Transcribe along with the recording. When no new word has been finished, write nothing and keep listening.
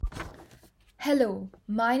Hello,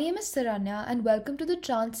 my name is Saranya and welcome to the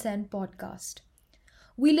TRANScend podcast.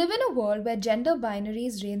 We live in a world where gender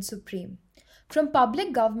binaries reign supreme. From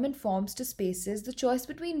public government forms to spaces, the choice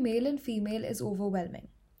between male and female is overwhelming.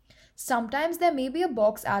 Sometimes there may be a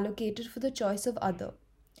box allocated for the choice of other.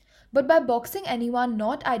 But by boxing anyone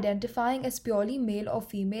not identifying as purely male or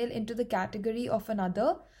female into the category of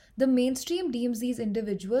another, the mainstream deems these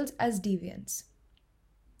individuals as deviants.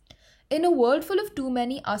 In a world full of too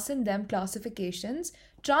many us and them classifications,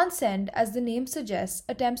 TRANScend, as the name suggests,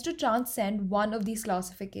 attempts to transcend one of these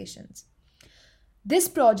classifications. This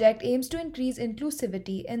project aims to increase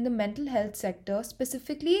inclusivity in the mental health sector,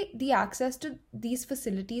 specifically the access to these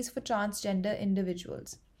facilities for transgender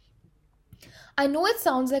individuals. I know it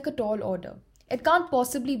sounds like a tall order. It can't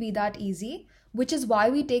possibly be that easy, which is why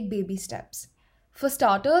we take baby steps. For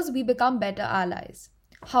starters, we become better allies.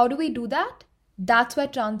 How do we do that? That's where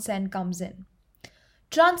TRANScend comes in.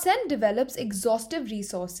 TRANScend develops exhaustive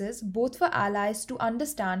resources both for allies to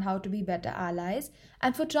understand how to be better allies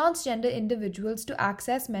and for transgender individuals to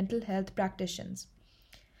access mental health practitioners,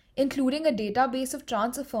 including a database of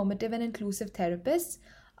trans affirmative and inclusive therapists,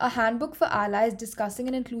 a handbook for allies discussing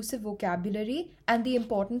an inclusive vocabulary and the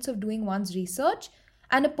importance of doing one's research,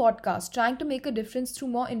 and a podcast trying to make a difference through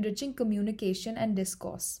more enriching communication and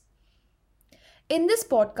discourse. In this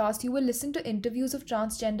podcast, you will listen to interviews of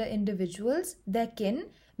transgender individuals, their kin,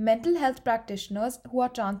 mental health practitioners who are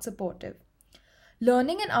trans supportive.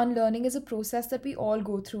 Learning and unlearning is a process that we all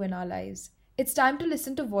go through in our lives. It's time to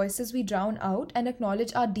listen to voices we drown out and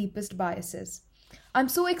acknowledge our deepest biases. I'm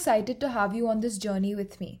so excited to have you on this journey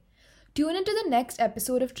with me. Tune into the next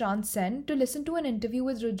episode of TRANScend to listen to an interview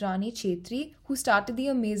with Rudrani Chetri, who started the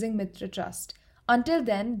amazing Mitra Trust. Until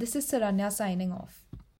then, this is Saranya signing off.